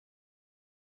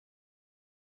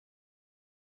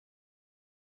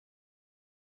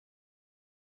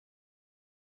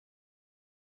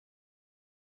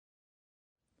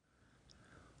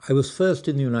I was first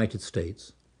in the United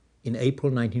States in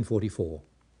April 1944,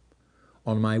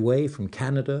 on my way from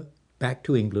Canada back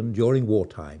to England during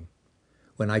wartime,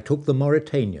 when I took the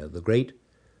Mauretania, the great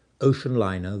ocean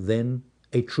liner, then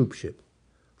a troopship,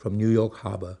 from New York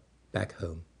Harbor back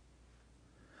home.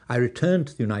 I returned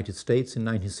to the United States in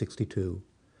 1962,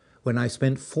 when I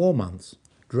spent 4 months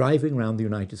driving around the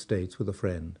United States with a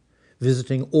friend,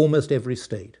 visiting almost every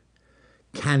state,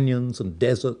 canyons and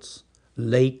deserts,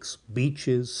 lakes,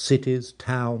 beaches, cities,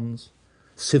 towns,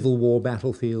 Civil War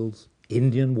battlefields,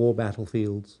 Indian War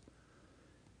battlefields.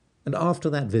 And after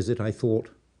that visit, I thought,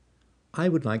 I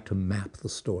would like to map the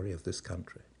story of this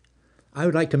country. I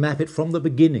would like to map it from the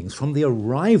beginnings, from the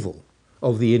arrival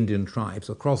of the Indian tribes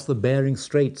across the Bering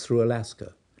Straits through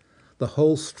Alaska, the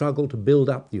whole struggle to build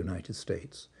up the United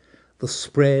States, the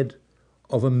spread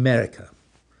of America,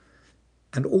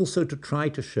 and also to try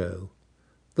to show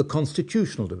the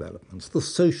constitutional developments, the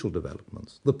social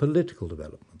developments, the political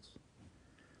developments.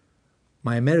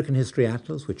 My American History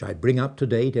Atlas, which I bring up to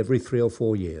date every 3 or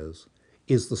 4 years,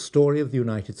 is the story of the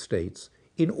United States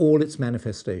in all its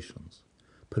manifestations: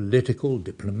 political,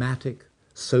 diplomatic,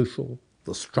 social,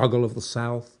 the struggle of the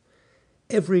South.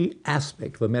 Every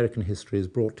aspect of American history is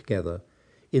brought together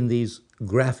in these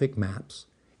graphic maps,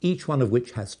 each one of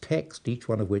which has text, each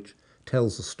one of which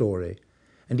tells a story,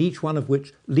 and each one of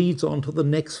which leads on to the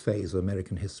next phase of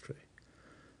American history.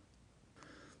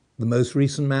 The most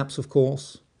recent maps, of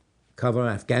course, cover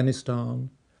Afghanistan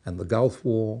and the Gulf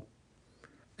War,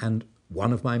 and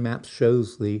one of my maps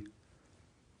shows the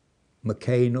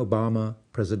McCain-Obama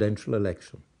presidential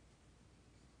election.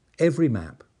 Every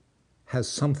map has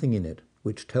something in it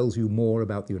which tells you more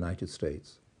about the United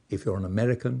States. If you're an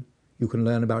American, you can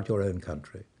learn about your own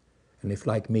country. And if,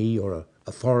 like me, you're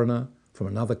a foreigner from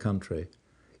another country,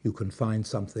 you can find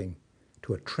something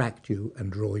to attract you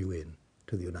and draw you in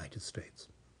to the United States.